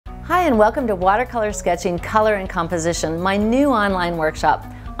Hi and welcome to Watercolor Sketching, Color and Composition, my new online workshop.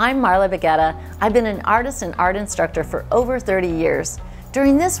 I'm Marla Baggetta. I've been an artist and art instructor for over 30 years.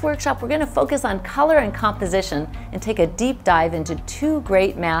 During this workshop, we're going to focus on color and composition and take a deep dive into two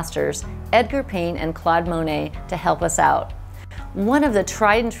great masters, Edgar Paint and Claude Monet, to help us out. One of the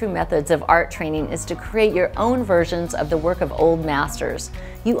tried and true methods of art training is to create your own versions of the work of old masters.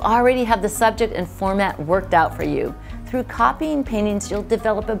 You already have the subject and format worked out for you. Through copying paintings, you'll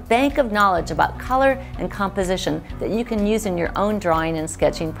develop a bank of knowledge about color and composition that you can use in your own drawing and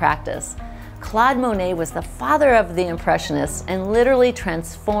sketching practice. Claude Monet was the father of the Impressionists and literally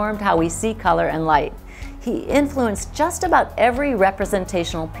transformed how we see color and light. He influenced just about every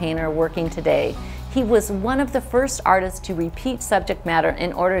representational painter working today. He was one of the first artists to repeat subject matter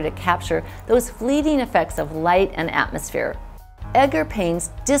in order to capture those fleeting effects of light and atmosphere. Edgar Paint's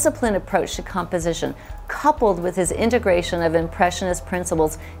disciplined approach to composition, coupled with his integration of Impressionist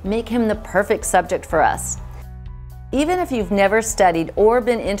principles, make him the perfect subject for us. Even if you've never studied or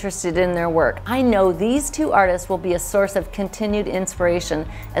been interested in their work, I know these two artists will be a source of continued inspiration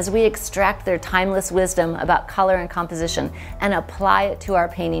as we extract their timeless wisdom about color and composition and apply it to our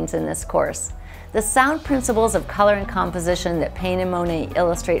paintings in this course. The sound principles of color and composition that Paint and Monet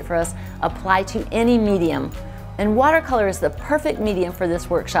illustrate for us apply to any medium. And watercolor is the perfect medium for this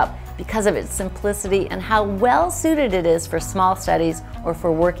workshop because of its simplicity and how well suited it is for small studies or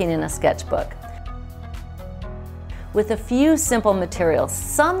for working in a sketchbook. With a few simple materials,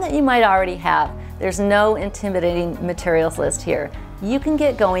 some that you might already have, there's no intimidating materials list here. You can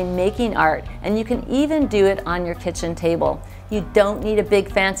get going making art, and you can even do it on your kitchen table. You don't need a big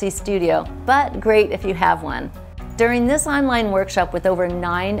fancy studio, but great if you have one. During this online workshop with over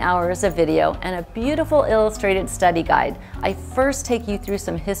 9 hours of video and a beautiful illustrated study guide, I first take you through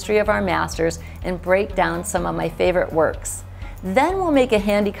some history of our masters and break down some of my favorite works. Then we'll make a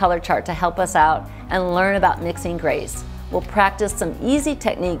handy color chart to help us out and learn about mixing grays. We'll practice some easy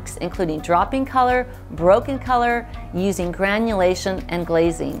techniques including dropping color, broken color, using granulation and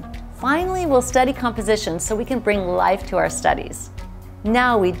glazing. Finally, we'll study composition so we can bring life to our studies.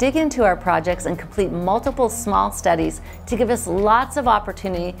 Now we dig into our projects and complete multiple small studies to give us lots of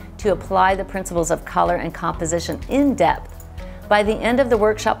opportunity to apply the principles of color and composition in depth. By the end of the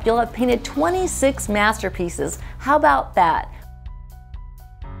workshop, you'll have painted 26 masterpieces. How about that?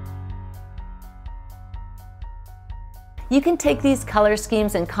 You can take these color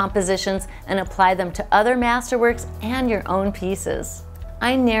schemes and compositions and apply them to other masterworks and your own pieces.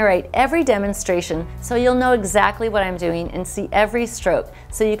 I narrate every demonstration so you'll know exactly what I'm doing and see every stroke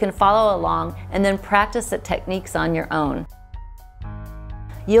so you can follow along and then practice the techniques on your own.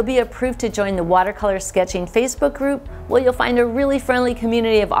 You'll be approved to join the Watercolor Sketching Facebook group, where you'll find a really friendly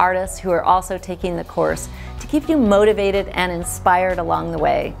community of artists who are also taking the course to keep you motivated and inspired along the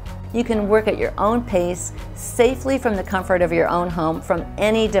way. You can work at your own pace, safely from the comfort of your own home, from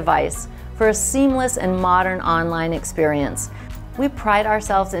any device, for a seamless and modern online experience. We pride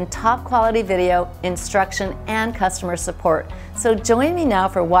ourselves in top quality video, instruction, and customer support. So join me now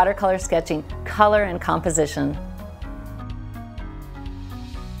for Watercolor Sketching, Color and Composition.